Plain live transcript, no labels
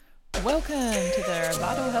Welcome to the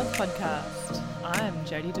Revital Health Podcast. I'm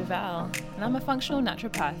Jody Duval and I'm a functional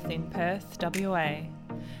naturopath in Perth, WA.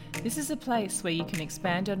 This is a place where you can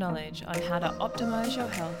expand your knowledge on how to optimize your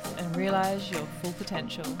health and realize your full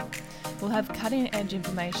potential. We'll have cutting-edge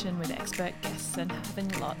information with expert guests and having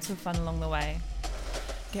lots of fun along the way.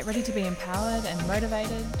 Get ready to be empowered and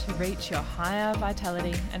motivated to reach your higher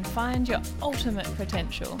vitality and find your ultimate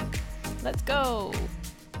potential. Let's go!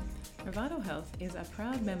 Revital Health is a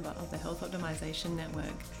proud member of the Health Optimization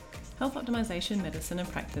Network. Health Optimization Medicine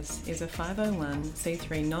and Practice is a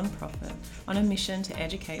 501c3 non-profit on a mission to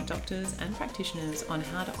educate doctors and practitioners on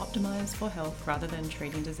how to optimize for health rather than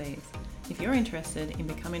treating disease. If you're interested in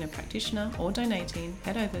becoming a practitioner or donating,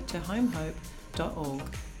 head over to homehope.org.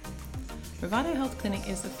 Revital Health Clinic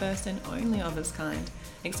is the first and only of its kind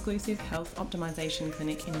exclusive health optimization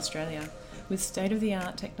clinic in Australia with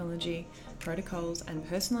state-of-the-art technology, protocols and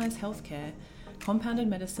personalised healthcare, compounded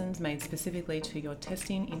medicines made specifically to your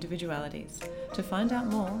testing individualities. To find out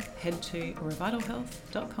more, head to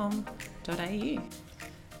revitalhealth.com.au.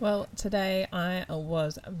 Well, today I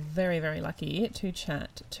was very, very lucky to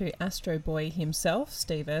chat to AstroBoy himself,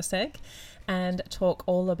 Steve Erceg, and talk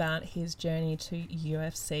all about his journey to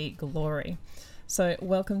UFC Glory. So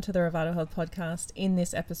welcome to the Revital Health Podcast. In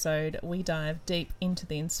this episode, we dive deep into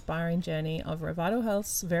the inspiring journey of Revital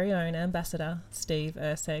Health's very own ambassador, Steve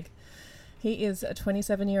Erceg. He is a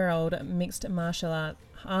 27-year-old mixed martial art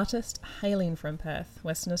artist hailing from Perth,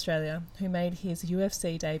 Western Australia, who made his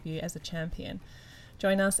UFC debut as a champion.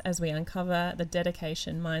 Join us as we uncover the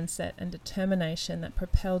dedication, mindset and determination that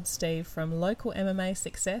propelled Steve from local MMA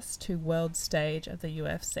success to world stage of the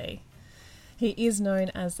UFC. He is known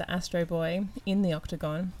as the AstroBoy in the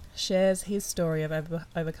octagon, shares his story of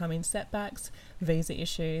overcoming setbacks, visa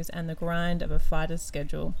issues and the grind of a fighter's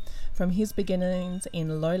schedule, from his beginnings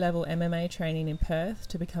in low-level MMA training in Perth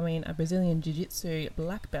to becoming a Brazilian jiu-jitsu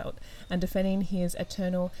black belt and defending his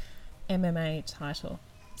Eternal MMA title.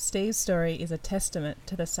 Steve's story is a testament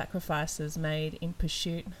to the sacrifices made in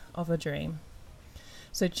pursuit of a dream.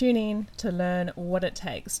 So tune in to learn what it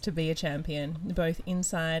takes to be a champion, both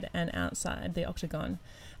inside and outside the octagon,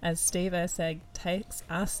 as Steve Erceg takes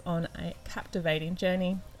us on a captivating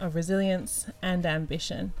journey of resilience and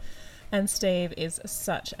ambition. And Steve is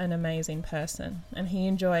such an amazing person, and he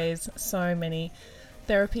enjoys so many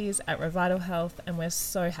therapies at Revital Health, and we're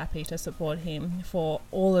so happy to support him for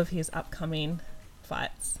all of his upcoming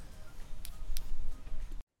fights.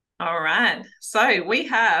 All right, so we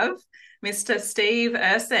have Mr. Steve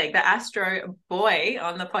Erceg, the Astro Boy,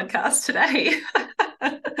 on the podcast today.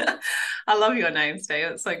 I love your name, Steve.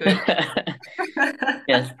 It's so good.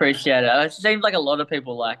 Yes, appreciate it. It seems like a lot of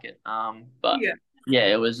people like it. But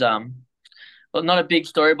it was well, not a big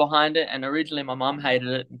story behind it. And originally my mum hated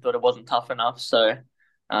it and thought it wasn't tough enough. So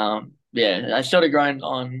I sort of grown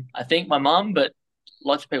on, I think, my mum, but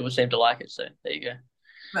lots of people seem to like it. So there you go.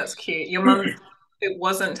 That's cute. Your mum, it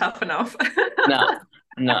wasn't tough enough.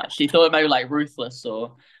 No, she thought maybe like ruthless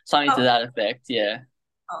or something to that effect. Yeah.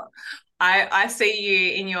 Oh. I see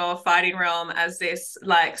you in your fighting realm as this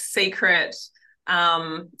like secret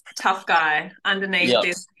tough guy underneath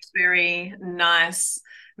this very nice,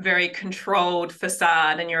 very controlled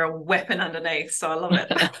facade, and you're a weapon underneath. So I love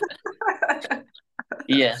it.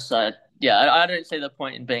 Yes, I don't see the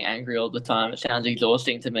point in being angry all the time. It sounds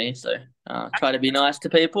exhausting to me. So try to be nice to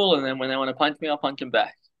people, and then when they want to punch me, I'll punch them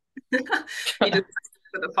back. You just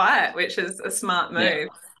for the fight, which is a smart move.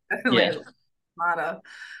 Definitely smarter.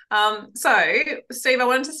 So, Steve, I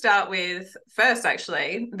wanted to start with first,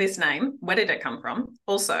 actually, this name. Where did it come from?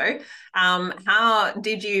 Also, how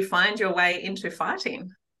did you find your way into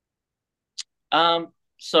fighting?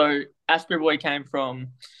 So AstroBoy came from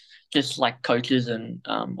just like coaches and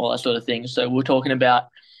all that sort of thing. So we're talking about,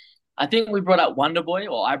 I think we brought up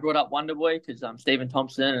Wonderboy, or I brought up Wonderboy because Stephen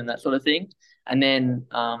Thompson and that sort of thing. And then,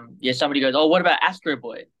 somebody goes, oh, what about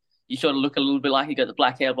AstroBoy? You sort of look a little bit like you got the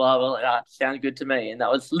black hair, blah, blah, blah. Sounds good to me. And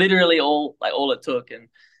that was literally all it took. And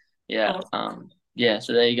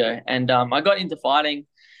so there you go. And I got into fighting.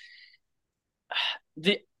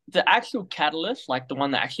 The actual catalyst, like the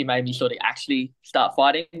one that actually made me sort of actually start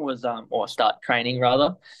fighting was, or start training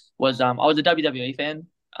rather, was I was a WWE fan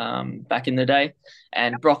back in the day.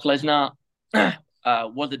 And Brock Lesnar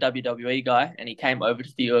was a WWE guy, and he came over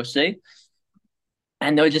to the UFC.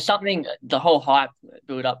 And there was just something, the whole hype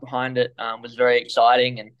built up behind it was very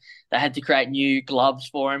exciting. And they had to create new gloves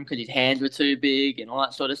for him because his hands were too big and all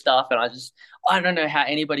that sort of stuff. And I don't know how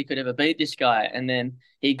anybody could ever beat this guy. And then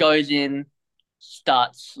he goes in,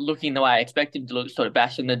 starts looking the way I expect him to look, sort of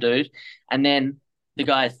bashing the dude. And then the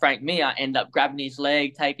guy, Frank Mir, end up grabbing his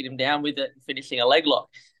leg, taking him down with it and finishing a leg lock.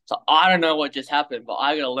 So I don't know what just happened, but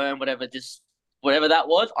I got to learn whatever that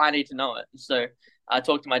was. I need to know it. So I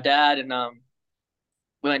talked to my dad, and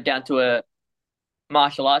we went down to a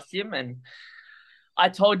martial arts gym, and I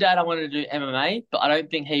told Dad I wanted to do MMA, but I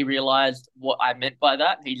don't think he realized what I meant by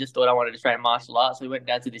that. He just thought I wanted to train martial arts. So we went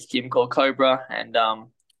down to this gym called Cobra, and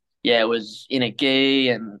yeah, it was in a gi,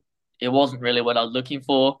 and it wasn't really what I was looking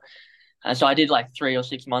for. And so I did like 3 or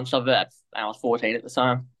 6 months of it. I was 14 at the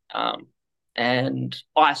time. And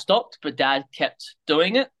I stopped, but Dad kept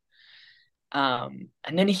doing it. And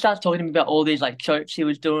then he starts talking to me about all these like chokes he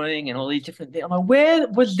was doing and all these different things. I'm like, where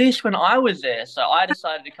was this when I was there? So I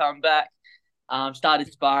decided to come back,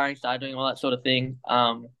 started sparring, started doing all that sort of thing.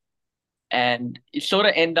 And it sort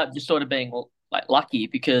of ended up just sort of being like lucky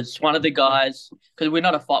because one of the guys, because we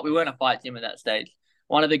weren't a fight team at that stage.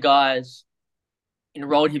 One of the guys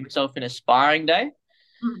enrolled himself in a sparring day,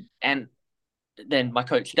 and then my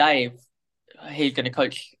coach Dave, he's going to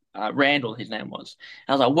coach Randall, his name was.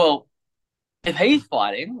 And I was like, well, if he's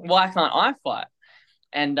fighting, why can't I fight?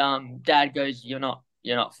 And Dad goes, you're not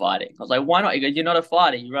fighting. I was like, why not? He goes, you're not a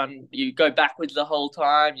fighter. You go backwards the whole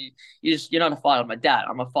time. You're not a fighter. I'm like, Dad,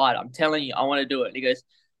 I'm a fighter. I'm telling you, I want to do it. And he goes,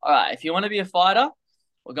 all right, if you want to be a fighter,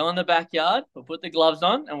 we'll go in the backyard, we'll put the gloves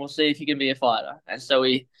on, and we'll see if you can be a fighter. And so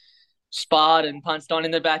we sparred and punched on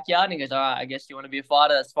in the backyard, and he goes, all right, I guess you want to be a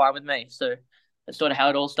fighter. That's fine with me. So that's sort of how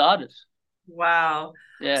it all started. Wow.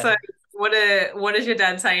 Yeah. So what is your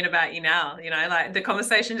dad saying about you now? You know, like the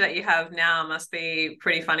conversations that you have now must be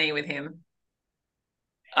pretty funny with him.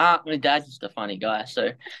 My dad's just a funny guy.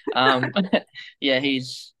 So, yeah,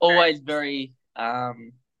 he's always very,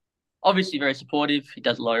 obviously very supportive. He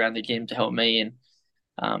does a lot around the gym to help me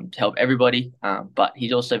and to help everybody. But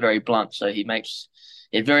he's also very blunt. So he makes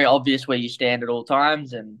it very obvious where you stand at all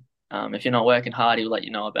times. And if you're not working hard, he'll let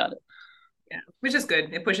you know about it. Yeah, which is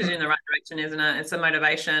good. It pushes you in the right direction, isn't it? It's a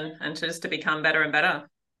motivation and just to become better and better.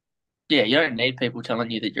 Yeah, you don't need people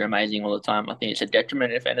telling you that you're amazing all the time. I think it's a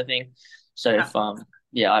detriment, if anything. So if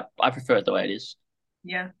yeah, I prefer it the way it is.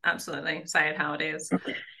 Yeah, absolutely. Say it how it is.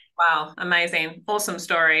 Wow, amazing. Awesome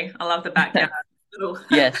story. I love the backyard.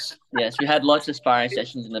 Yes. We had lots of sparring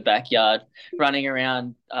sessions in the backyard, running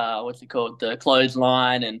around, what's it called, the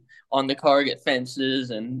clothesline and on the corrugate fences.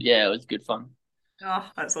 And yeah, it was good fun. Oh,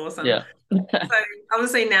 that's awesome. Yeah. So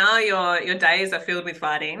obviously now your days are filled with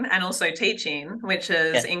fighting and also teaching, which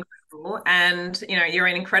is incredible. And, you know, you're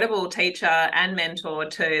an incredible teacher and mentor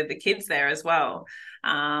to the kids there as well.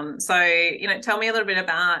 So, you know, tell me a little bit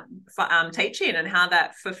about teaching and how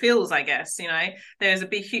that fulfills, I guess. You know, there's a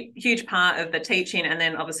big, huge part of the teaching and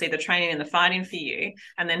then obviously the training and the fighting for you.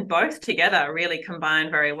 And then both together really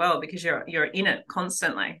combine very well because you're in it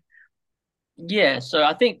constantly. Yeah, so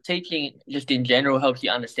I think teaching just in general helps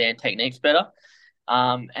you understand techniques better.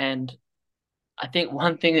 And I think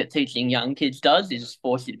one thing that teaching young kids does is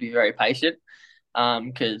force you to be very patient.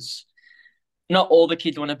 Because not all the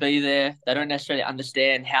kids want to be there. They don't necessarily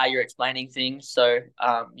understand how you're explaining things. So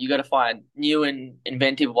you got to find new and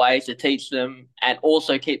inventive ways to teach them and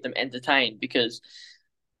also keep them entertained. Because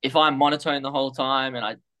if I'm monotone the whole time and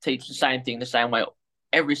I teach the same thing the same way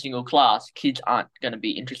every single class, kids aren't going to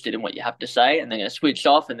be interested in what you have to say, and they're going to switch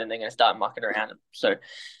off, and then they're going to start mucking around. So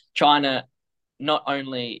trying to not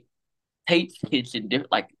only teach kids in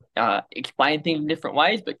explain things in different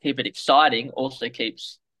ways, but keep it exciting also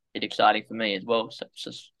keeps it exciting for me as well. So it's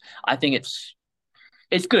just, I think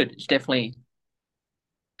it's good. It's definitely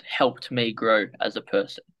helped me grow as a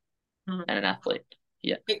person and an athlete.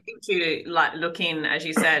 Yeah. It gets you to like looking, as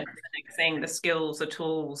you said, the next thing, the skills, the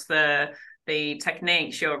tools, the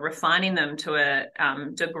techniques, you're refining them to a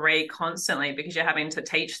degree constantly because you're having to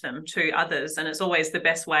teach them to others. And it's always the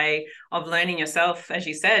best way of learning yourself. As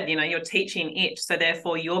you said, you know, you're teaching it. So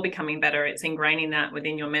therefore you're becoming better. It's ingraining that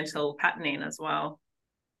within your mental patterning as well.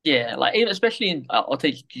 Yeah, like especially I'll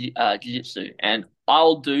teach jiu-jitsu and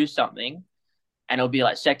I'll do something and it'll be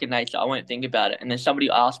like second nature. I won't think about it. And then somebody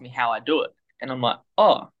will ask me how I do it. And I'm like,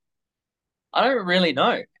 oh, I don't really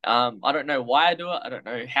know. I don't know why I do it. I don't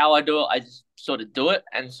know how I do it. I just sort of do it.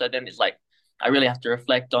 And so then it's like I really have to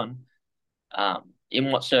reflect on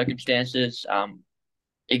in what circumstances,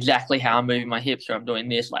 exactly how I'm moving my hips or I'm doing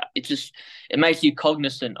this. Like it makes you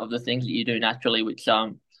cognizant of the things that you do naturally, which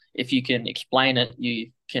if you can explain it,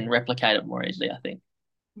 you can replicate it more easily, I think.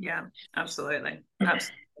 Yeah, absolutely.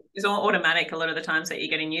 Absolutely. It's all automatic a lot of the times that you're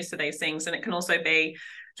getting used to these things. And it can also be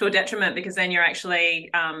to a detriment because then you're actually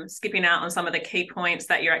skipping out on some of the key points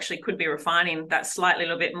that you actually could be refining that slightly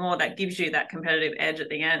little bit more that gives you that competitive edge at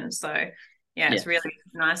the end. So yeah, it's really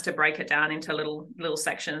nice to break it down into little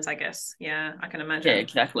sections, I guess. Yeah, I can imagine. Yeah,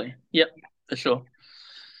 exactly. Yep, for sure.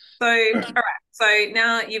 So, all right. So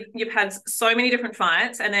now you've had so many different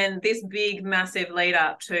fights, and then this big, massive lead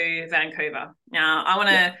up to Vancouver. Now I want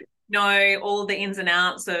to know all the ins and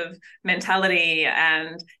outs of mentality,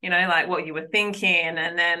 and like what you were thinking,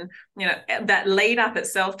 and then that lead up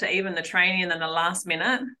itself to even the training and then the last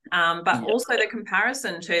minute, but also the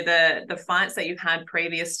comparison to the fights that you've had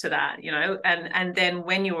previous to that, and then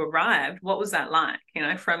when you arrived, what was that like,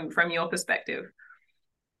 from your perspective?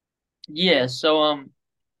 Yeah, so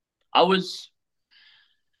I was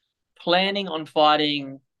planning on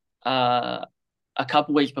fighting a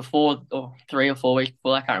couple weeks before, or 3 or 4 weeks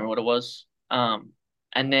before, I can't remember what it was.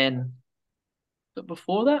 And then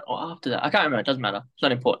before that or after that, I can't remember. It doesn't matter. It's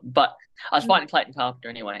not important. But I was fighting Clayton Carpenter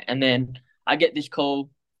anyway, and then I get this call,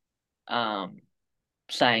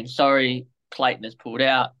 saying, "Sorry, Clayton has pulled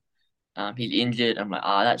out. He's injured." I'm like,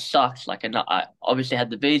 that sucks. Like, I obviously had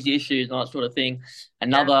the visa issues and all that sort of thing.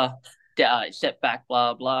 Another setback,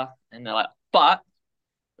 blah blah. And they're like, "But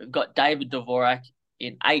we've got David Dvorak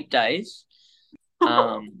in 8 days.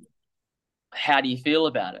 How do you feel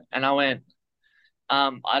about it?" And I went,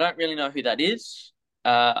 "I don't really know who that is.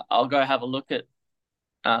 I'll go have a look at.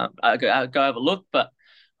 I'll go have a look, but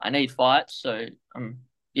I need fights, so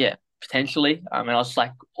yeah, potentially." And I was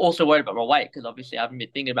like also worried about my weight, because obviously I haven't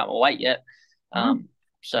been thinking about my weight yet.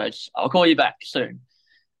 So I'll call you back soon.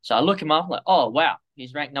 So I look him up, like, oh wow,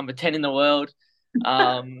 he's ranked number 10 in the world.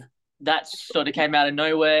 That sort of came out of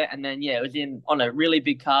nowhere, and then it was on a really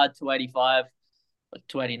big card, 285 or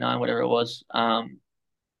 289, whatever it was. And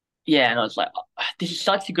I was like, this is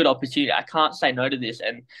such a good opportunity. I can't say no to this.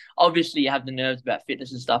 And obviously you have the nerves about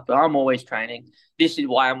fitness and stuff, but I'm always training. This is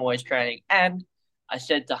why I'm always training. And I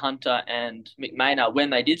said to Hunter and McMahon when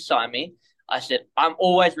they did sign me, I said, I'm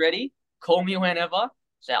always ready. Call me whenever.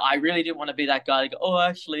 So I really didn't want to be that guy to go, oh,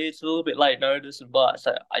 actually, it's a little bit late notice and blah.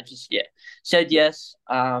 So I just, said yes.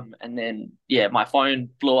 And then, my phone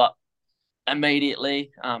blew up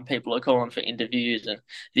immediately. People are calling for interviews and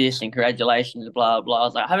this and congratulations, blah, blah. I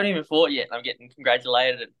was like, I haven't even fought yet. And I'm getting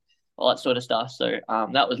congratulated and all that sort of stuff. So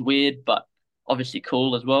that was weird, but obviously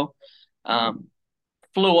cool as well.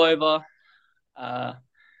 Flew over.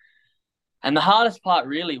 And the hardest part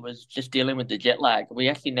really was just dealing with the jet lag. We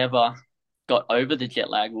actually never got over the jet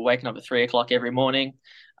lag. We're waking up at 3 o'clock every morning,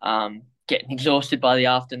 getting exhausted by the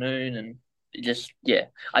afternoon, and just,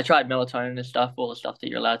 I tried melatonin and stuff, all the stuff that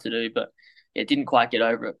you're allowed to do, but didn't quite get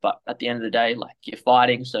over it. But at the end of the day, like, you're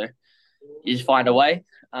fighting, so you just find a way.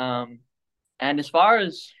 And as far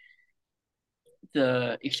as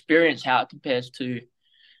the experience, how it compares to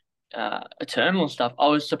Eternal and stuff, I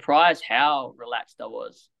was surprised how relaxed I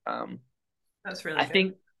was. That's really I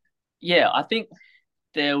think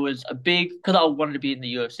there was a big, because I wanted to be in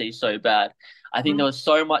the UFC so bad. I think there was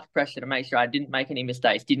so much pressure to make sure I didn't make any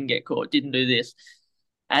mistakes, didn't get caught, didn't do this.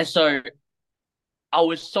 And so I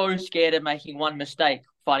was so scared of making one mistake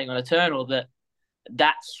fighting on Eternal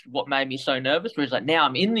that's what made me so nervous. Whereas like now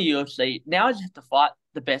I'm in the UFC, now I just have to fight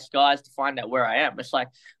the best guys to find out where I am. It's like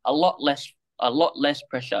a lot less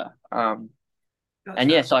pressure.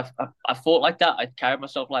 And so I fought like that. I carried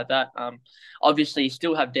myself like that. Obviously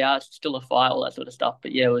still have doubts, still a fight, all that sort of stuff.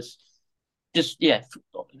 But it was just,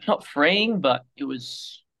 not freeing, but it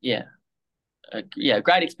was, a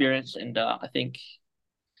great experience. And I think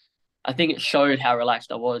it showed how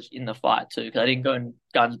relaxed I was in the fight too, because I didn't go in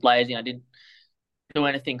guns blazing. I didn't do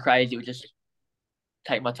anything crazy. It was just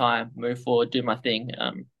take my time, move forward, do my thing.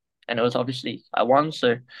 And it was obviously I won,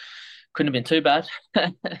 so couldn't have been too bad.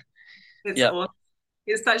 It's awesome.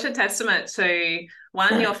 It's such a testament to your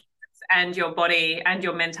fitness and your body and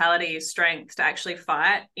your mentality strength to actually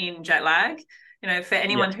fight in jet lag. For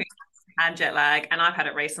anyone who's had jet lag, and I've had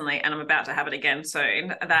it recently and I'm about to have it again soon,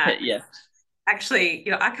 that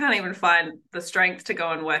actually, I can't even find the strength to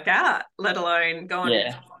go and work out, let alone go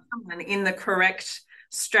and in the correct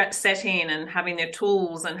setting and having your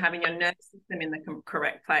tools and having your nervous system in the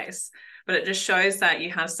correct place. But it just shows that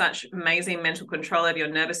you have such amazing mental control of your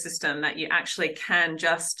nervous system that you actually can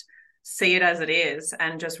just see it as it is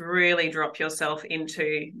and just really drop yourself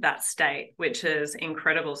into that state, which is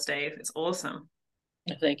incredible, Steve. It's awesome.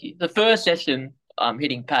 Thank you. The first session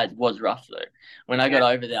hitting pads was rough though. When I got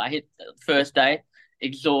over there, I hit the first day,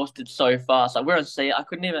 exhausted so fast. Like, we're on sea, I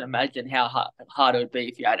couldn't even imagine how hard it would be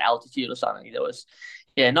if you had altitude or something. There was,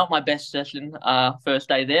 not my best session first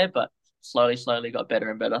day there, but slowly got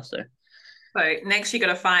better and better. So next you got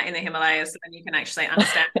to fight in the Himalayas, so then you can actually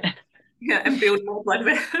understand and build more blood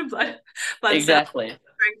exactly cells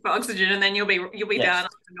for oxygen, and then you'll be down on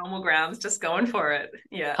the normal grounds just going for it.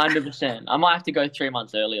 100%. I might have to go 3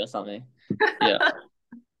 months early or something.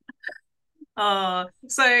 So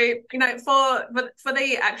for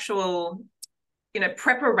the actual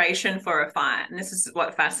preparation for a fight, and this is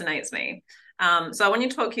what fascinates me. So I want you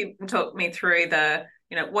to talk me through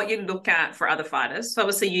what you look at for other fighters. So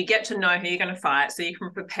obviously you get to know who you're going to fight, so you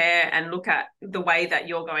can prepare and look at the way that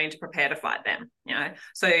you're going to prepare to fight them.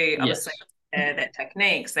 So obviously their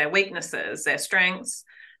techniques, their weaknesses, their strengths,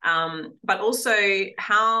 but also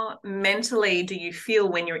how mentally do you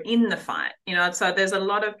feel when you're in the fight? So there's a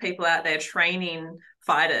lot of people out there training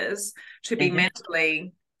fighters to be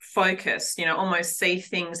mentally focused, almost see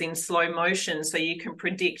things in slow motion so you can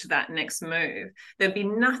predict that next move. There'd be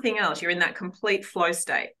nothing else. You're in that complete flow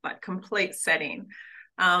state, like complete setting.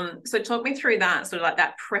 So talk me through that, sort of like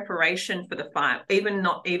that preparation for the fight,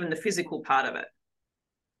 not even the physical part of it.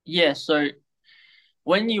 Yeah, so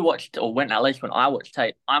when you watched, or at least when I watch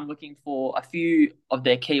tape, I'm looking for a few of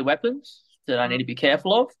their key weapons that I need to be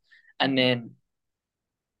careful of, and then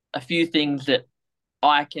a few things that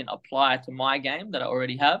I can apply to my game that I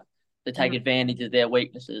already have to take advantage of their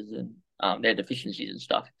weaknesses and their deficiencies and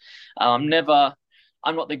stuff. I'm not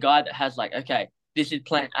the guy that has like, okay, this is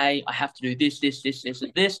plan A, I have to do this,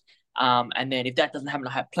 and this. And then if that doesn't happen,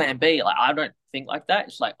 I have plan B. Like, I don't think like that.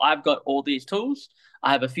 It's like, I've got all these tools.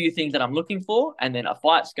 I have a few things that I'm looking for, and then a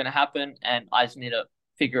fight's going to happen, and I just need to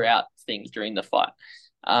figure out things during the fight.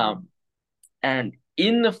 And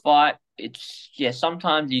in the fight,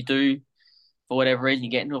 sometimes you do, for whatever reason, you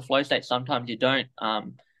get into a flow state. Sometimes you don't.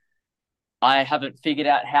 I haven't figured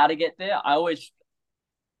out how to get there. I always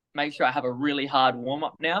make sure I have a really hard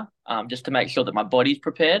warm-up now, just to make sure that my body's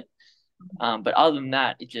prepared. But other than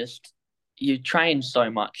that, you train so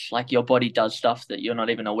much. Like, your body does stuff that you're not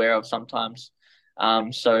even aware of sometimes.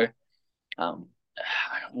 It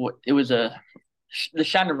was the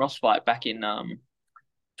Shannon Ross fight back in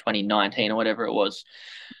 2019 or whatever it was.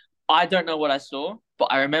 I don't know what I saw,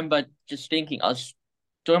 but I remember just thinking, I was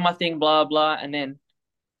doing my thing, blah, blah, and then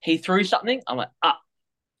he threw something. I'm like,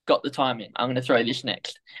 got the timing. I'm going to throw this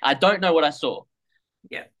next. I don't know what I saw.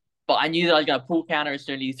 Yeah. But I knew that I was going to pull counter as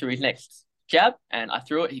soon as he threw his next jab, and I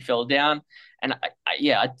threw it. He fell down. And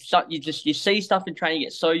you see stuff in training. You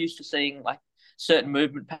get so used to seeing like certain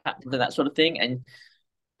movement patterns and that sort of thing. And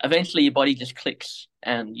eventually your body just clicks,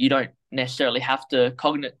 and you don't necessarily have to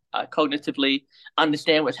cognitively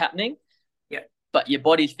understand what's happening. Yeah. But your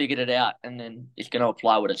body's figured it out, and then it's going to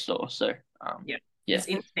apply what it saw. So, it's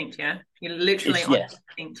instinct. Yeah. You're literally on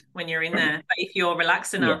instinct when you're in there. But if you're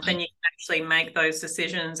relaxed enough, then you can actually make those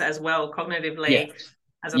decisions as well cognitively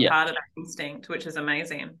as a part of that instinct, which is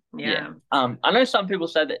amazing. Yeah. I know some people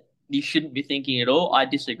say that you shouldn't be thinking at all. I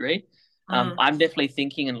disagree. I'm definitely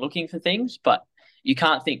thinking and looking for things, but you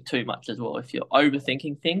can't think too much as well. If you're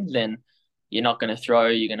overthinking things, then you're not going to throw,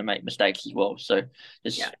 you're going to make mistakes as well. So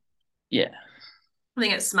I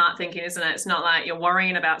think it's smart thinking, isn't it? It's not like you're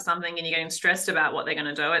worrying about something and you're getting stressed about what they're going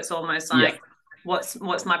to do. It's almost like,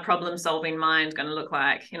 what's my problem solving mind going to look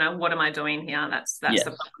like? What am I doing here? That's the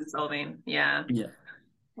problem solving. Yeah.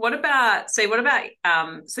 What about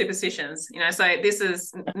superstitions? So this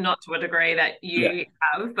is not to a degree that you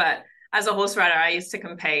have, but as a horse rider, I used to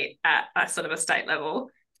compete at a sort of a state level,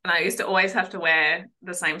 and I used to always have to wear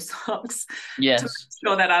the same socks to make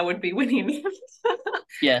sure that I would be winning.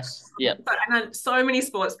 Yes. Yeah. But so many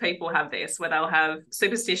sports people have this, where they'll have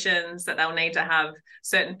superstitions that they'll need to have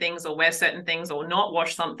certain things or wear certain things or not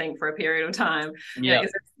wash something for a period of time. Yeah.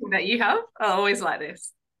 Is there something that you have? Always like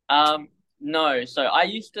this? No. So I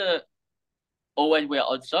used to always wear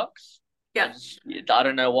odd socks. Yeah. I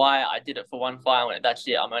don't know why. I did it for one fight. That's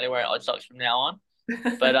it. I'm only wearing odd socks from now on.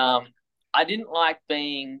 But I didn't like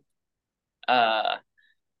being I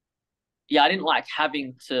didn't like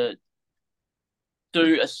having to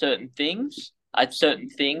do a certain thing,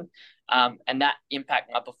 and that impact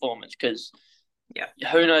my performance, because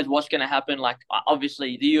who knows what's going to happen. Like,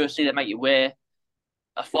 obviously the UFC, they make you wear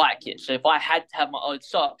a fight kit. So if I had to have my old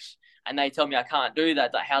socks and they tell me I can't do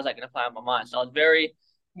that, like, how's that going to play on my mind? So I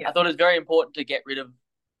thought it was very important to get rid of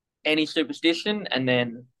any superstition and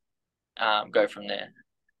then go from there.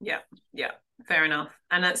 Yeah, fair enough.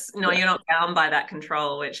 And you're not bound by that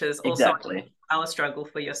control, which is also a struggle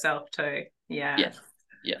for yourself too. Yeah.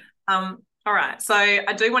 All right. So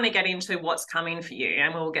I do want to get into what's coming for you,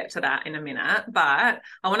 and we'll get to that in a minute. But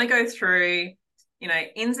I want to go through,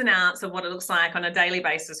 ins and outs of what it looks like on a daily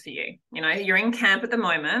basis for you. You're in camp at the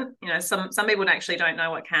moment. Some people actually don't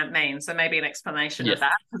know what camp means. So maybe an explanation of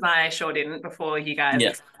that, because I sure didn't before you guys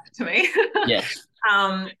explained it to me. Yes.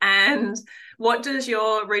 And What does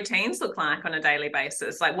your routines look like on a daily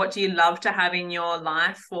basis? Like, what do you love to have in your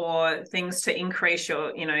life for things to increase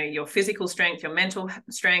your, your physical strength, your mental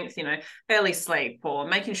strength, early sleep, or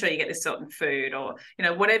making sure you get this certain food, or,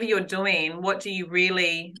 whatever you're doing, what do you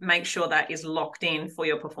really make sure that is locked in for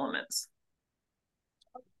your performance?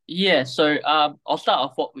 Yeah, so I'll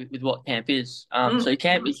start off with what camp is. So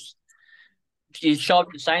camp is, you show up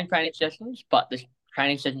to the same training sessions, but the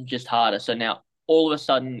training session's just harder. So now all of a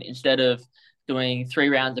sudden, instead of doing 3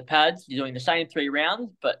 rounds of pads, you're doing the same 3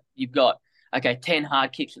 rounds, but you've got, 10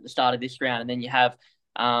 hard kicks at the start of this round, and then you have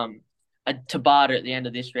a Tabata at the end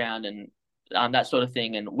of this round, and that sort of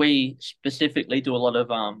thing. And we specifically do a lot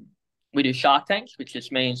of, we do shark tanks, which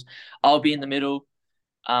just means I'll be in the middle.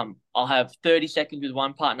 I'll have 30 seconds with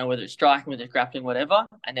one partner, whether it's striking, whether it's grappling, whatever.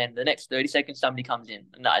 And then the next 30 seconds, somebody comes in,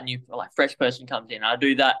 a new, fresh person comes in. I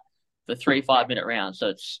do that for 3 5-minute rounds.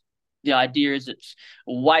 So the idea is it's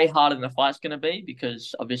way harder than the fight's going to be,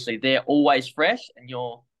 because obviously they're always fresh and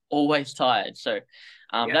you're always tired. So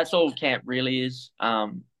that's all camp really is.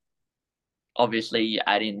 Obviously you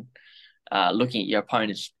add in looking at your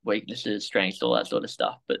opponent's weaknesses, strengths, all that sort of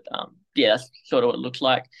stuff. But that's sort of what it looks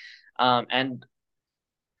like. And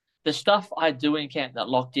the stuff I do in camp that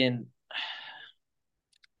locked in,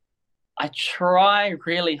 I try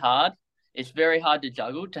really hard. It's very hard to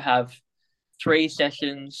juggle to have 3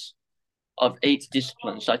 sessions of each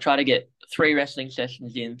discipline. So I try to get 3 wrestling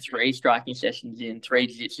sessions in, 3 striking sessions in, 3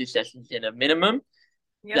 jiu-jitsu sessions in a minimum.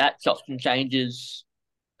 Yep. That chops and changes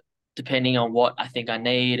depending on what I think I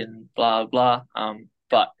need and blah blah.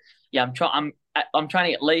 But yeah, I'm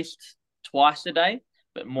training at least twice a day,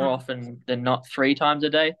 but more often than not 3 times a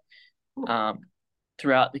day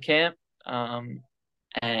throughout the camp.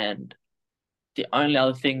 And the only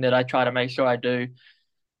other thing that I try to make sure I do,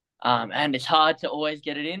 and it's hard to always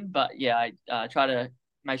get it in, but yeah, I try to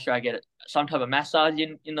make sure I get some type of massage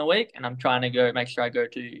in the week, and I'm trying to make sure I go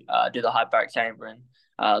to do the hyperbaric chamber and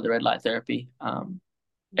the red light therapy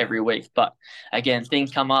every week. But again,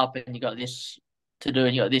 things come up and you got this to do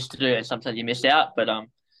and you got this to do, and sometimes you miss out. But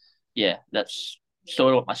that's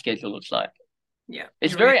sort of what my schedule looks like. Yeah,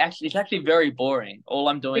 it's actually very boring. All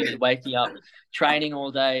I'm doing is waking up, training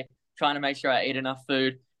all day, trying to make sure I eat enough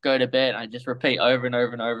food, go to bed, and I just repeat over and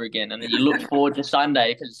over and over again. And then you look forward to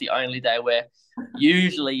Sunday because it's the only day where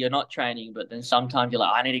usually you're not training, but then sometimes you're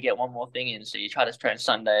like, I need to get one more thing in. So you try to train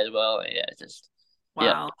Sunday as well. Yeah, it's just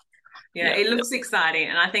wow. Yeah, it looks exciting.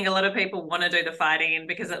 And I think a lot of people want to do the fighting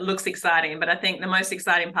because it looks exciting. But I think the most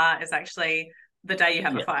exciting part is actually the day you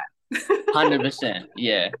have a fight. 100%.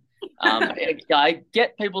 Yeah. I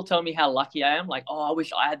get people tell me how lucky I am. Like, oh, I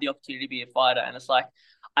wish I had the opportunity to be a fighter. And it's like,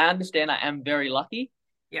 I understand I am very lucky.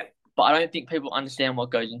 Yeah. But I don't think people understand what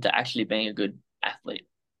goes into actually being a good athlete.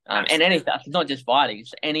 And anything, it's not just fighting,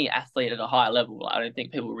 it's any athlete at a high level. I don't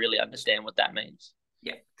think people really understand what that means.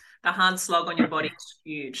 Yeah. The hard slog on your body is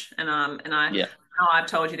huge. And I know I've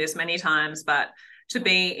told you this many times, but to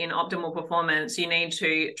be in optimal performance, you need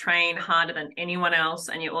to train harder than anyone else,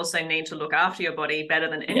 and you also need to look after your body better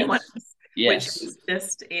than anyone else, which is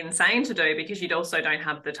just insane to do because you also don't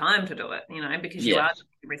have the time to do it, because you are doing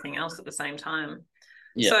everything else at the same time.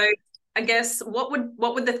 Yeah. So I guess what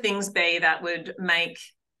would the things be that would make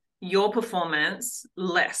your performance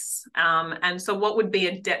less? And so what would be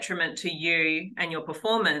a detriment to you and your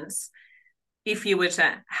performance if you were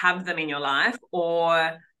to have them in your life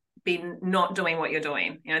or be not doing what you're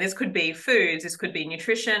doing? This could be foods, this could be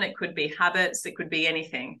nutrition, it could be habits, it could be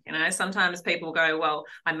anything. Sometimes people go, well,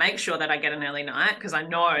 I make sure that I get an early night because I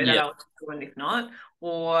know that I'll do it if not,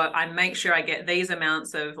 or I make sure I get these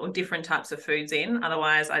amounts of or different types of foods in,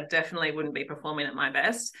 otherwise I definitely wouldn't be performing at my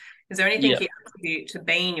best. Is there anything you attribute to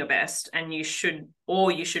being your best and you should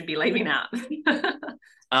be leaving out?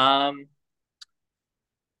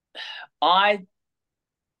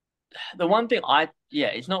 The one thing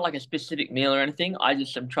it's not like a specific meal or anything. I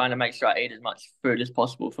just am trying to make sure I eat as much food as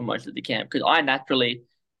possible for most of the camp because I naturally,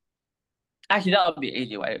 actually that would be an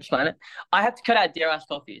easier way to explain it. I have to cut out dare ice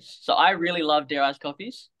coffees. So I really love dare ice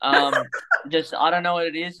coffees. Just, I don't know what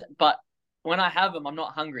it is, but when I have them, I'm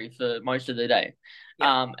not hungry for most of the day.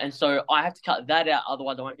 And so I have to cut that out.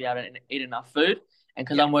 Otherwise I won't be able to eat enough food. And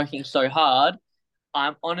because I'm working so hard,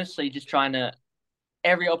 I'm honestly just trying to,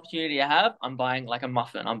 every opportunity I have, I'm buying like a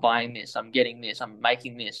muffin. I'm buying this. I'm getting this. I'm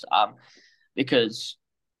making this. Because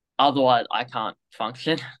otherwise I can't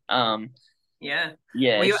function.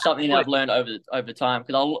 It's something that I've learned over time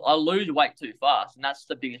because I'll lose weight too fast, and that's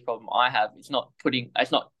the biggest problem I have. It's not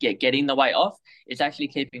getting the weight off. It's actually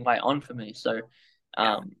keeping weight on for me. So,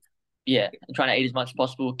 I'm trying to eat as much as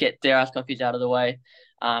possible. Get dare ice coffees out of the way,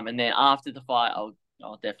 and then after the fight, I'll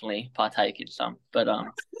I'll definitely partake in some. But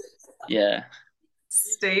yeah.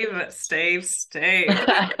 Steve.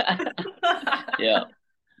 Yeah.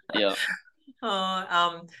 Yeah.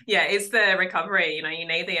 Yeah, it's the recovery. You know, you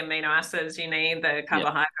need the amino acids, you need the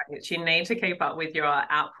carbohydrates, you need to keep up with your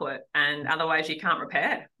output, and otherwise you can't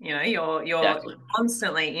repair. You know, you're Exactly.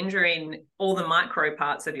 constantly injuring all the micro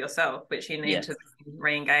parts of yourself, which you need to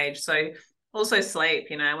re-engage. So also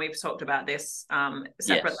sleep, you know, we've talked about this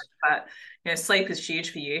separately, but you know, sleep is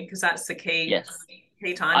huge for you because that's the key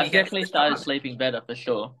time. I've definitely started sleeping better for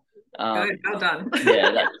sure. Good, well done.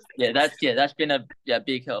 That's been a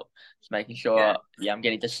big help. Just making sure I'm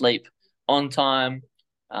getting to sleep on time,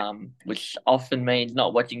 which often means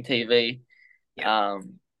not watching TV,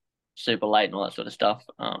 super late and all that sort of stuff.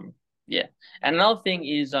 And another thing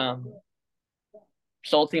is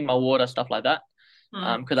salting my water, stuff like that.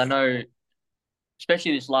 Because I know,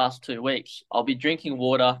 especially this last 2 weeks, I'll be drinking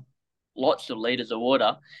water, lots of liters of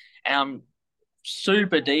water, and I'm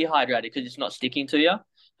super dehydrated because it's not sticking to you.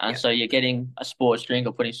 And so you're getting a sports drink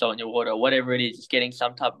or putting salt in your water or whatever it is, just getting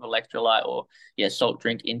some type of electrolyte or salt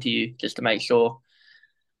drink into you just to make sure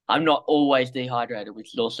I'm not always dehydrated,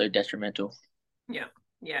 which is also detrimental.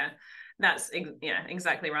 Yeah. That's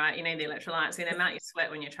exactly right. You need the electrolytes. The amount you sweat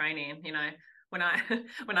when you're training, you know. When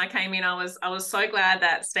I came in, I was so glad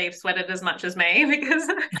that Steve sweated as much as me because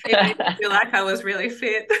it made me feel like I was really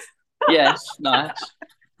fit. Yes, nice.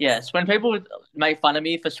 Yes, when people make fun of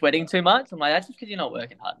me for sweating too much, I'm like, that's just because you're not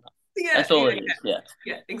working hard enough. That's all it is.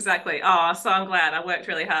 Yeah, exactly. Oh, so I'm glad I worked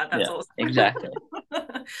really hard. That's awesome. Exactly.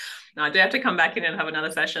 No, I do have to come back in and have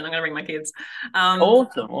another session. I'm going to bring my kids.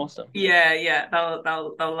 Awesome. Yeah.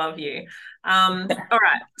 They'll love you. All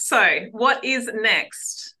right. So what is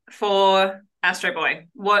next for AstroBoy?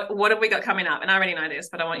 What have we got coming up? And I already know this,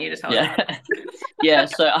 but I want you to tell me.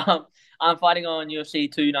 So I'm fighting on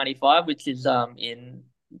UFC 295, which is in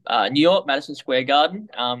New York, Madison Square Garden.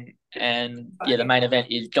 And the main event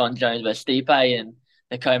is John Jones versus Stipe, and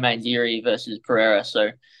the co-main Yuri versus Pereira.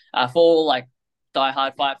 So for all like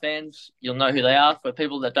diehard fight fans, you'll know who they are. For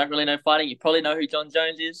people that don't really know fighting, you probably know who John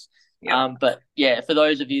Jones is. But for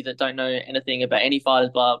those of you that don't know anything about any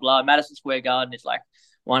fighters, blah blah, Madison Square Garden is like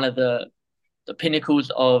one of the pinnacles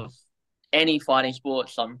of any fighting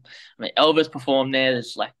sports. Elvis performed there.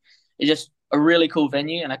 It's just a really cool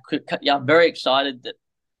venue, and I'm very excited that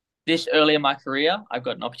this early in my career, I've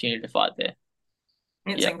got an opportunity to fight there.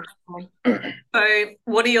 It's incredible. So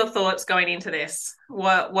what are your thoughts going into this?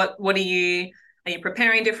 What are you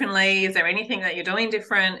preparing differently? Is there anything that you're doing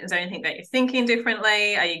different? Is there anything that you're thinking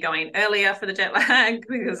differently? Are you going earlier for the jet lag?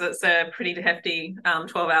 Because it's a pretty hefty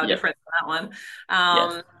 12-hour difference on that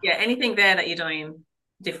one. Anything there that you're doing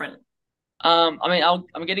different? I'm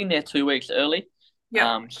getting there 2 weeks early.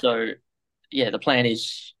 So the plan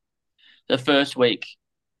is the first week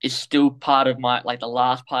is still part of my, the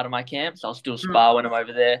last part of my camp. So I'll still spar when I'm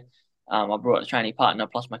over there. I brought a training partner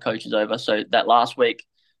plus my coaches over. So that last week,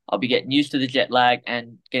 I'll be getting used to the jet lag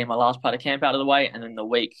and getting my last part of camp out of the way. And then the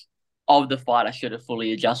week of the fight, I should have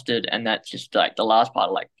fully adjusted. And that's just the last part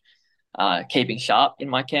of keeping sharp in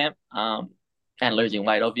my camp and losing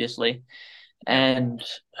weight, obviously. And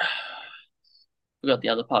we got the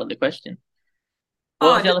other part of the question.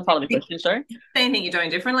 What was the other part of the question, sorry? Anything you're doing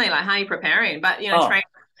differently, like how you're preparing. But, training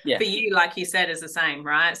for you, like you said, is the same,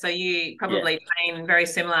 right? So you probably train very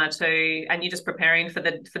similar to, and you're just preparing for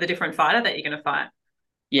the different fighter that you're going to fight.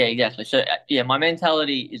 Yeah, exactly. So, my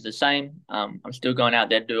mentality is the same. I'm still going out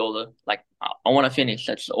there to do all the, I want to finish.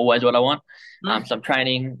 That's always what I want. So I'm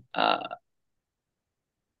training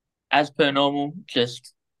as per normal,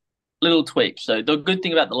 just little tweaks. So the good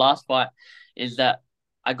thing about the last fight is that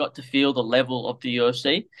I got to feel the level of the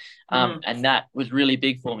UFC, and that was really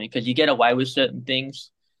big for me because you get away with certain things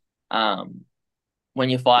when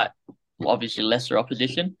you fight, obviously, lesser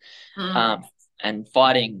opposition. And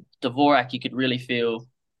fighting Dvorak, you could really feel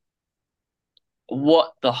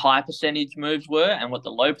what the high percentage moves were and what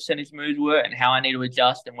the low percentage moves were and how I need to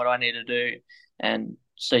adjust and what I need to do. And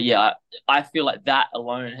so, I feel like that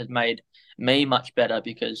alone has made me much better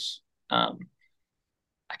because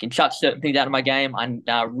I can chuck certain things out of my game. I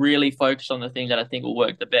now really focus on the things that I think will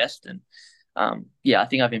work the best. And I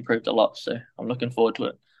think I've improved a lot. So I'm looking forward to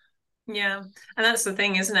it. Yeah. And that's the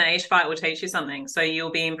thing, isn't it? Each fight will teach you something. So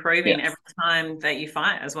you'll be improving every time that you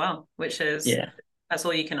fight as well, which is, that's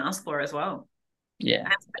all you can ask for as well. Yeah.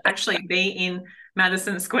 And to actually be in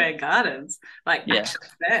Madison Square Gardens, actually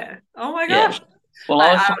there. Oh my gosh. Well,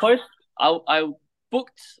 I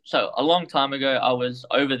booked, so a long time ago, I was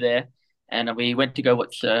over there and we went to go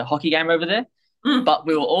watch a hockey game over there, but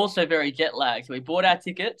we were also very jet lagged. So we bought our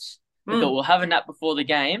tickets. We thought we'll have a nap before the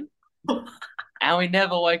game. and we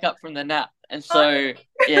never woke up from the nap. And so,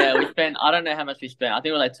 yeah, we spent, I don't know how much we spent. I think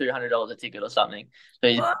it was like $200 a ticket or something.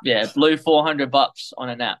 So, yeah, blew $400 on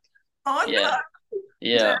a nap. Oh, Yeah. no.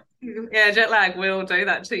 Yeah. Yeah, jet lag will do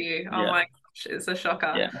that to you. Oh Yeah. my gosh, it's a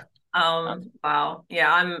shocker. Yeah. Wow.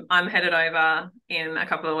 Yeah, I'm headed over in a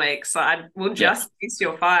couple of weeks. So I will just miss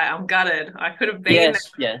your fight. I'm gutted. I could have been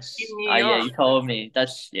Yes. in New Yeah, York. you told me.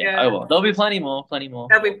 That's Yeah. Oh well. There'll be plenty more.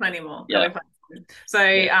 There'll be plenty more. Yeah. So,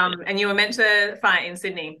 and you were meant to fight in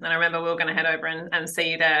Sydney, and I remember we were going to head over and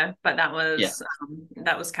see you there, but that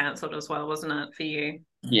was cancelled as well, wasn't it, for you?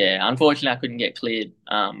 Yeah, unfortunately, I couldn't get cleared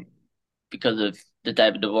because of the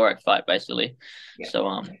David Dvorak fight, basically. Yeah. So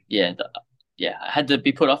I had to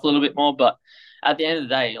be put off a little bit more, but at the end of the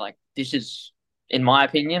day, like, this is, in my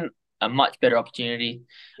opinion, a much better opportunity.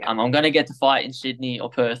 Yeah. I'm going to get to fight in Sydney or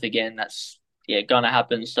Perth again. That's going to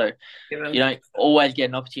happen. So you don't always get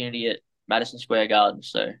an opportunity at Madison Square Garden.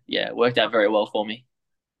 So yeah, it worked out very well for me.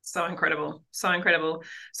 So incredible. So, life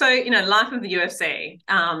of the UFC,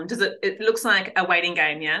 it looks like a waiting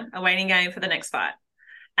game, a waiting game for the next fight,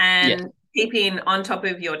 and keeping on top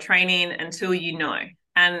of your training until you know,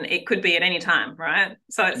 and it could be at any time, right?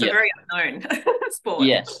 So it's a very unknown sport.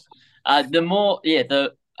 Yes.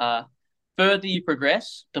 The further you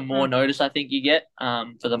progress, the more notice I think you get,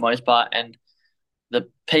 for the most part, and the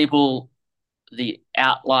people, the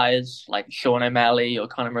outliers like Sean O'Malley or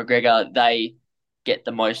Conor McGregor, they get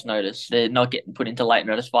the most notice. They're not getting put into late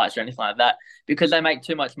notice fights or anything like that because they make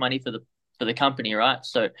too much money for the company, right?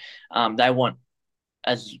 So they want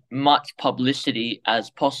as much publicity as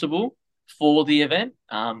possible for the event.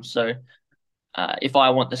 So if I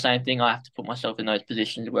want the same thing, I have to put myself in those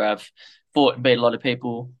positions where I've fought and beat a lot of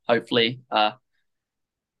people. Hopefully, I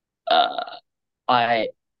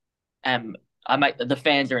make the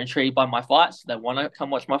fans are intrigued by my fights. They want to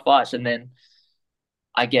come watch my fights, and then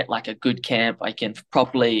I get like a good camp. I can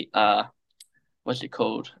properly, what's it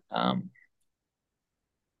called? I've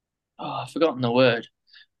forgotten the word.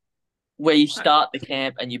 Where you start the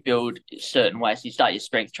camp and you build certain ways. You start your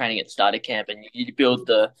strength training at the start of camp, and you build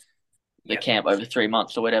the camp over 3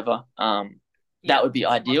 months or whatever. That would be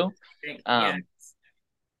ideal.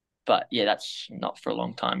 But yeah, that's not for a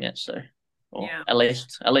long time yet. So, at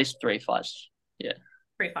least 3 fights. Yeah.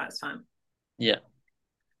 3 fights time. Yeah.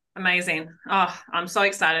 Amazing. Oh, I'm so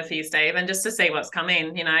excited for you, Steve. And just to see what's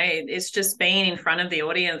coming, it's just being in front of the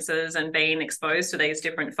audiences and being exposed to these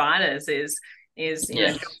different fighters is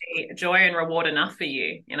joy and reward enough for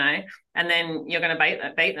you, and then you're going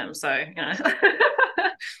to beat them. So,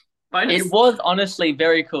 bonus. It was honestly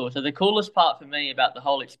very cool. So the coolest part for me about the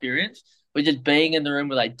whole experience was just being in the room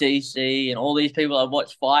with like DC and all these people I've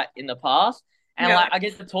watched fight in the past. And I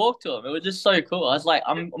get to talk to them. It was just so cool. I was like,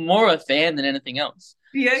 I'm more a fan than anything else.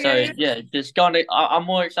 Just going to. I'm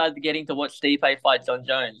more excited to getting to watch Stipe fight John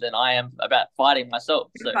Jones than I am about fighting myself.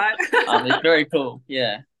 So it's very cool.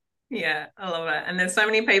 Yeah. Yeah, I love it. And there's so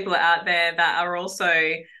many people out there that are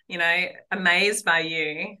also, amazed by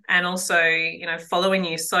you and also, following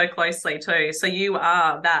you so closely too. So you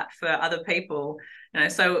are that for other people.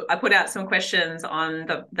 So I put out some questions on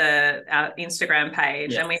our Instagram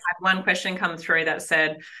page, and we had one question come through that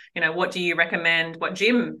said, what do you recommend, what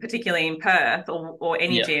gym, particularly in Perth or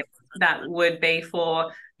any gym that would be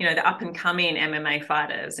for, the up and coming MMA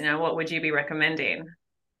fighters? What would you be recommending?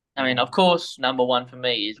 I mean, of course, number one for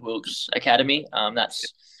me is Wilkes Academy.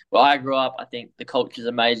 That's where I grew up. I think the culture is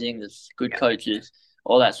amazing. There's good coaches,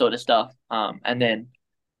 all that sort of stuff. And then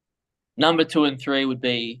number 2 and 3 would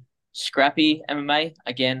be Scrappy MMA.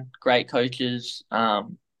 Again, great coaches,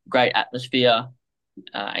 great atmosphere,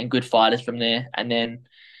 and good fighters from there. And then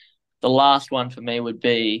the last one for me would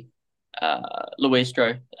be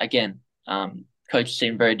Luistro. Again, coaches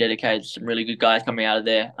seem very dedicated. Some really good guys coming out of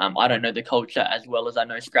there. I don't know the culture as well as I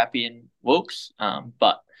know Scrappy and Wilkes,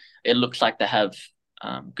 but it looks like they have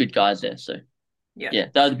good guys there. So,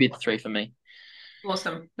 those would be the 3 for me.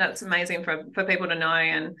 Awesome. That's amazing for people to know.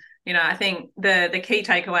 And, I think the key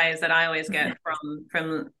takeaways that I always get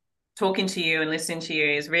from talking to you and listening to you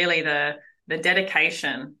is really the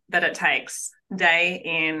dedication that it takes day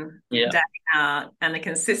in, day out, and the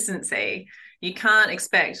consistency. You can't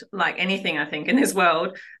expect, like anything, I think, in this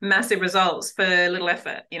world, massive results for little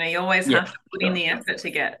effort. You always have to put in the effort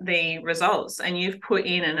to get the results, and you've put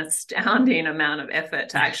in an astounding amount of effort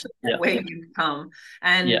to actually get where you've come.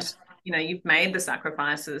 And, you've made the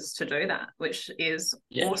sacrifices to do that, which is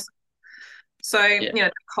awesome. So,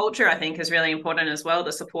 culture, I think, is really important as well,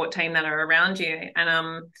 the support team that are around you.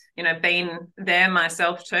 And, being there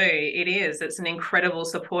myself too, it's an incredible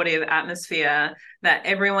supportive atmosphere that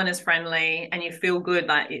everyone is friendly and you feel good,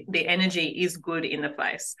 like the energy is good in the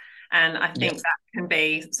place. And I think that can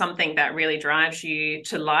be something that really drives you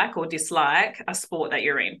to like or dislike a sport that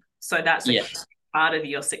you're in. So that's a part of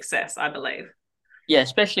your success, I believe. Yeah,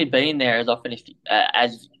 especially being there as often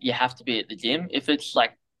as you have to be at the gym. If it's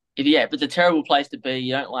a terrible place to be,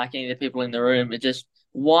 you don't like any of the people in the room,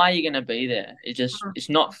 why are you going to be there? It's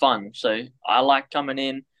not fun. So I like coming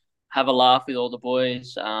in, have a laugh with all the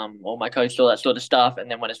boys, all my coach, all that sort of stuff. And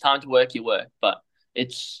then when it's time to work, you work. But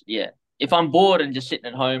if I'm bored and just sitting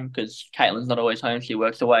at home, because Caitlin's not always home, she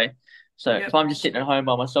works away. So if I'm just sitting at home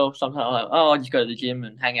by myself, sometimes I'm like, I'll just go to the gym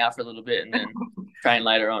and hang out for a little bit and then train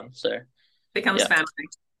later on. So becomes family.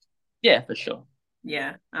 Yeah, for sure.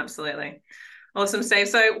 Yeah, absolutely. Awesome, Steve.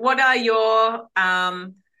 So what are your,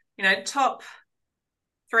 top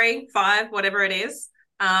 3, 5, whatever it is?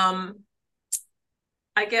 I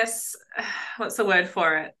guess, what's the word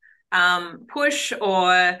for it? Push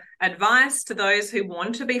or advice to those who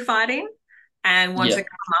want to be fighting and want to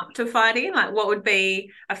come up to fighting? Like, what would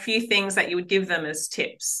be a few things that you would give them as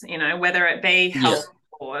tips, whether it be health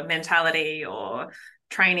or mentality or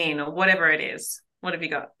training or whatever it is? What have you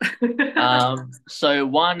got? So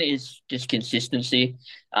one is just consistency.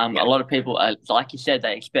 A lot of people, like you said,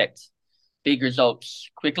 they expect big results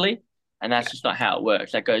quickly, and that's just not how it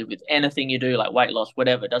works. That goes with anything you do, like weight loss,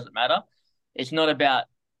 whatever, it doesn't matter. It's not about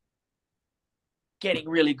getting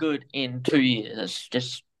really good in 2 years. It's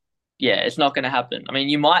just, it's not going to happen. I mean,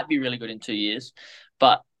 you might be really good in 2 years,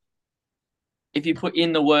 but if you put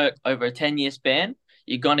in the work over a 10-year span,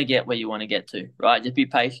 you're going to get where you want to get to, right? Just be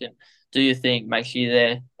patient. Do your thing, make sure you're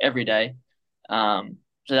there every day. So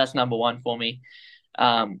that's number one for me.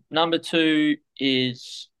 Number 2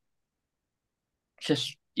 is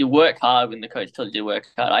just you work hard when the coach tells you to work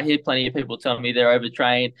hard. I hear plenty of people tell me they're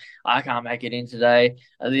overtrained. I can't make it in today.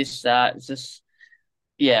 This, that. It's just,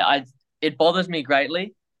 it bothers me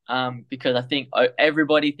greatly because I think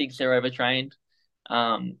everybody thinks they're overtrained.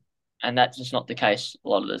 And that's just not the case a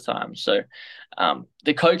lot of the time. So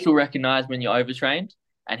the coach will recognize when you're overtrained.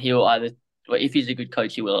 And he'll if he's a good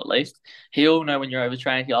coach, he will at least. He'll know when you're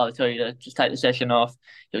overtrained. He'll either tell you to just take the session off.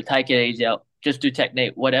 He'll take it easy out, just do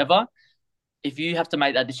technique, whatever. If you have to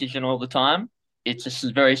make that decision all the time, it's just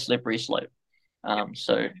a very slippery slope.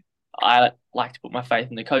 So I like to put my faith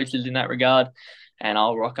in the coaches in that regard, and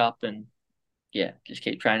I'll rock up and just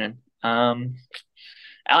keep training. Number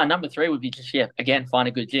 3 would be just again, find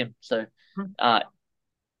a good gym. So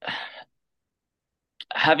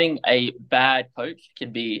having a bad coach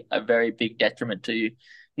can be a very big detriment to you.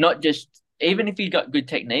 Not just even if he's got good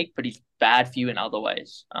technique, but he's bad for you in other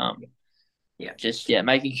ways.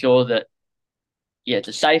 Making sure that it's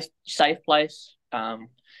a safe place.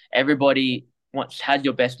 Everybody has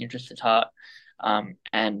your best interest at heart,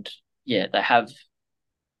 and they have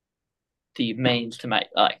the means to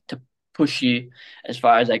to push you as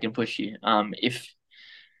far as they can push you.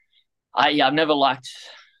 I've never liked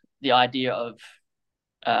the idea of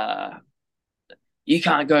you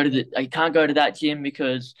can't go to that gym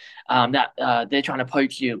because they're trying to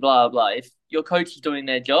poach you, blah blah. If your coach is doing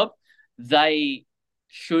their job, they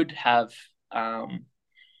should have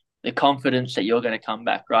the confidence that you're going to come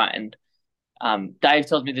back, right? And Dave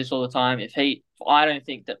tells me this all the time. If I don't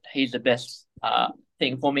think that he's the best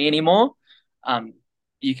thing for me anymore,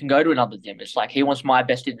 you can go to another gym. It's like he wants my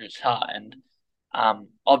best interest at heart, and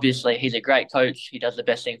obviously he's a great coach. He does the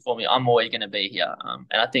best thing for me. I'm always going to be here, and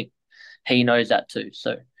I think he knows that too.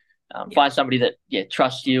 So find somebody that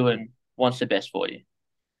trusts you and wants the best for you.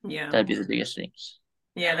 That'd be the biggest things.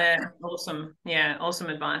 They're awesome. Awesome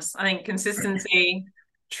advice. I think consistency,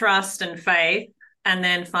 trust and faith, and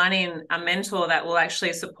then finding a mentor that will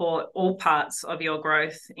actually support all parts of your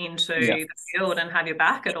growth into the field and have your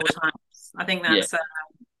back at all times. I think that's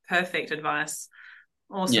perfect advice.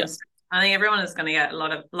 Awesome. I think everyone is going to get a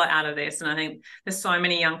lot out of this, and I think there's so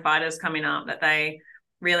many young fighters coming up that they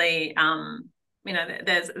really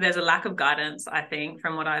there's a lack of guidance, I think,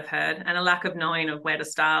 from what I've heard, and a lack of knowing of where to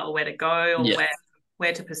start or where to go or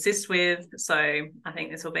where to persist with. So I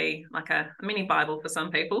think this will be like a mini Bible for some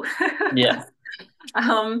people.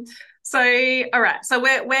 So all right, so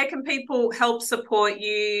where can people help support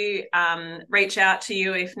you, reach out to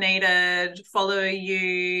you if needed, follow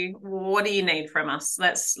you? What do you need from us?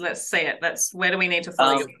 Let's see it. Where do we need to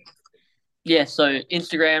follow you? So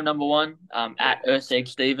Instagram, number 1, at Erceg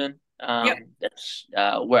Steven. That's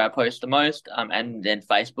where I post the most. And then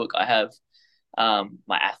Facebook, I have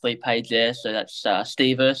my athlete page there. So that's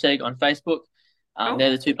Steve Erceg on Facebook.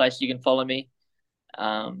 They're the two places you can follow me.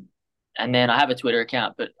 And then I have a Twitter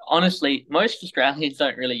account, but honestly, most Australians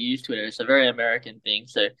don't really use Twitter. It's a very American thing.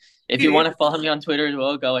 So if you want to follow me on Twitter as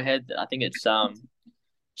well, go ahead. I think it's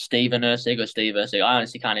Steve Erceg or Steve Erceg. I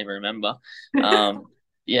honestly can't even remember.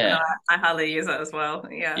 Yeah. No, I hardly use it as well.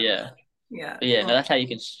 Yeah. Yeah. Yeah. But yeah, no, that's how you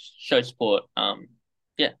can show support.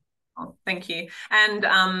 Yeah. Oh, thank you. And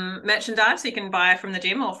merchandise you can buy from the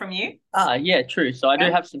gym or from you? Yeah, true. So I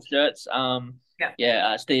do have some shirts.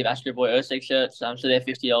 Steve AstroBoy Erceg shirts. So they're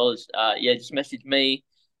 $50. Just message me.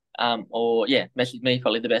 Message me,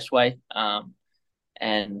 probably the best way.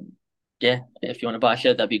 And yeah, if you want to buy a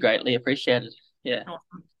shirt, that'd be greatly appreciated. Yeah.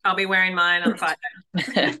 Awesome. I'll be wearing mine on Friday.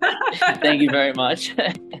 Thank you very much.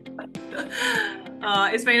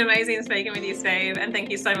 It's been amazing speaking with you, Steve, and thank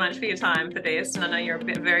you so much for your time for this. And I know you're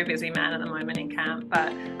a very busy man at the moment in camp,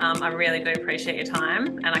 but I really do appreciate your time,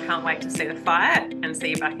 and I can't wait to see the fight and see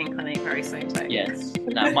you back in clinic very soon too. Yes,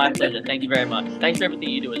 no, my pleasure. Thank you very much. Thanks for everything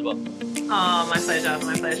you do as well. Oh, my pleasure.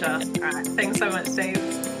 My pleasure. All right. Thanks so much, Steve.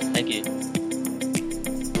 Thank you.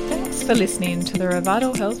 Thanks for listening to the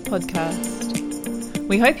Revital Health Podcast.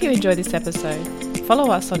 We hope you enjoy this episode.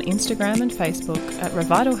 Follow us on Instagram and Facebook at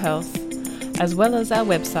Revital Health, as well as our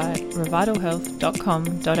website,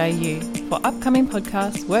 revitalhealth.com.au, for upcoming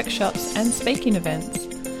podcasts, workshops, and speaking events.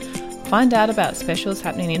 Find out about specials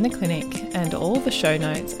happening in the clinic and all the show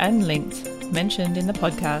notes and links mentioned in the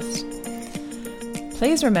podcast.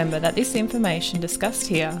 Please remember that this information discussed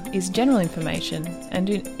here is general information and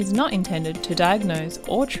is not intended to diagnose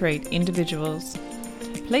or treat individuals.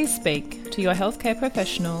 Please speak to your healthcare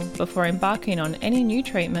professional before embarking on any new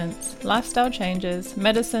treatments, lifestyle changes,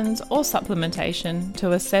 medicines, or supplementation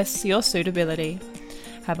to assess your suitability.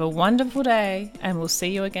 Have a wonderful day, and we'll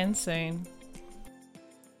see you again soon.